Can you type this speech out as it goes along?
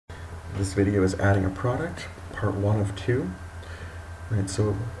This video is adding a product, part 1 of 2. Right,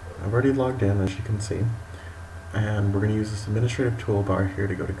 so I've already logged in, as you can see, and we're going to use this administrative toolbar here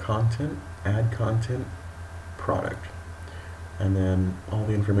to go to Content, Add Content, Product. And then all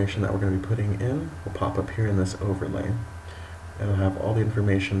the information that we're going to be putting in will pop up here in this overlay. It'll have all the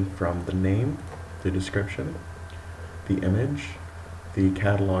information from the name, the description, the image, the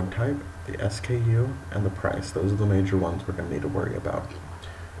catalog type, the SKU, and the price. Those are the major ones we're going to need to worry about.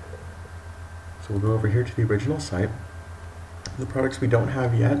 So we'll go over here to the original site. The products we don't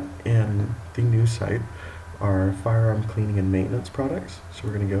have yet in the new site are firearm cleaning and maintenance products. So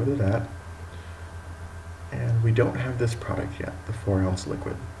we're going to go to that. And we don't have this product yet, the 4-ounce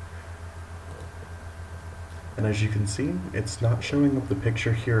liquid. And as you can see, it's not showing up the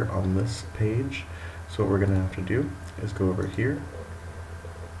picture here on this page. So what we're going to have to do is go over here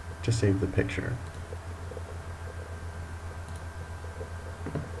to save the picture.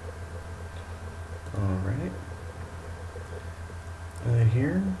 Alright. And then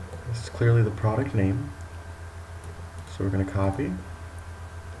here, this is clearly the product name. So we're going to copy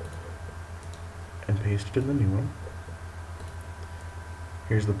and paste it in the new one.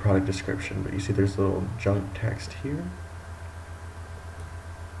 Here's the product description, but you see there's a little junk text here.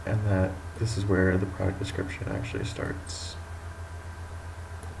 And that this is where the product description actually starts.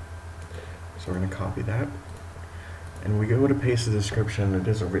 So we're going to copy that. And we go to paste the description. It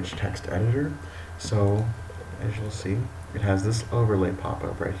is a rich text editor. So as you'll see, it has this overlay pop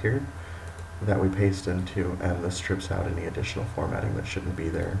up right here that we paste into, and this strips out any additional formatting that shouldn't be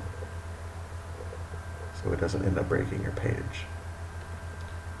there, so it doesn't end up breaking your page.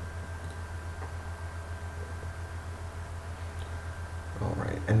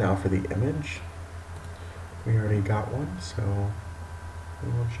 Alright, and now for the image. We already got one, so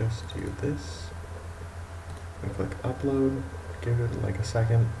we'll just do this. We click upload, give it like a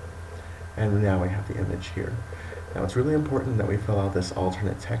second, and now we have the image here. Now it's really important that we fill out this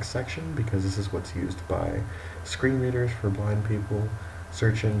alternate text section, because this is what's used by screen readers for blind people,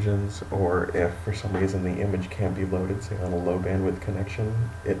 search engines, or if for some reason the image can't be loaded, say on a low bandwidth connection,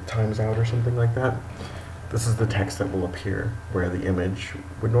 it times out or something like that. This is the text that will appear where the image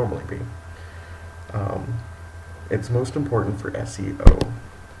would normally be. It's most important for SEO,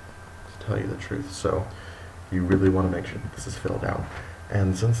 to tell you the truth, so you really want to make sure that this is filled out.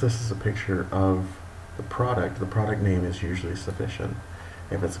 And since this is a picture of the product name is usually sufficient.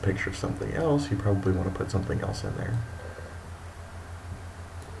 If it's a picture of something else, you probably want to put something else in there.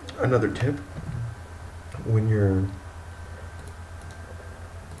 Another tip, when you're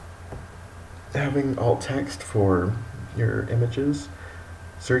having alt text for your images,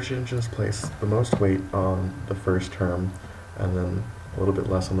 search engines place the most weight on the first term, and then a little bit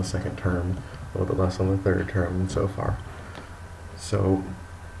less on the second term, a little bit less on the third term, and so far. So,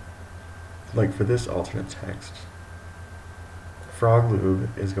 like for this alternate text, frog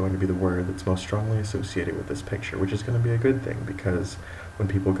lube is going to be the word that's most strongly associated with this picture, which is going to be a good thing, because when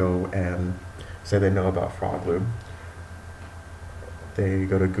people go and say they know about frog lube, they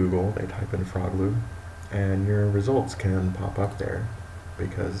go to Google, they type in frog lube, and your results can pop up there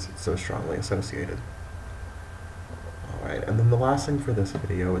because it's so strongly associated. Alright, and then the last thing for this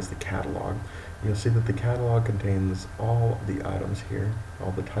video is the catalog. You'll see that the catalog contains all the items here,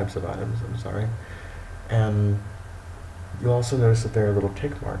 all the types of items, I'm sorry. And you'll also notice that there are little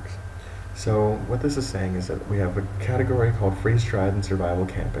tick marks. So what this is saying is that we have a category called freeze-dried and survival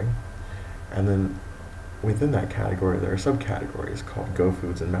camping, and then within that category there are subcategories called Go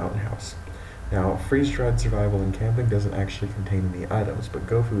Foods and Mountain House. Now, freeze-dried, survival, and camping doesn't actually contain any items, but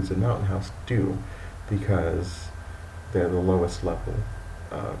Go Foods and Mountain House do, because they're the lowest level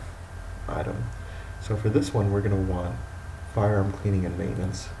of item. So for this one, we're going to want firearm cleaning and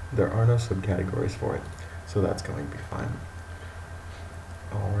maintenance. There are no subcategories for it, so that's going to be fine.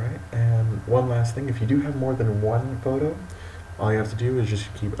 Alright, and one last thing, if you do have more than one photo, all you have to do is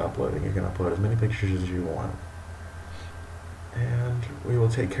just keep uploading. You can upload as many pictures as you want. And we will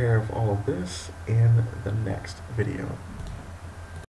take care of all of this in the next video.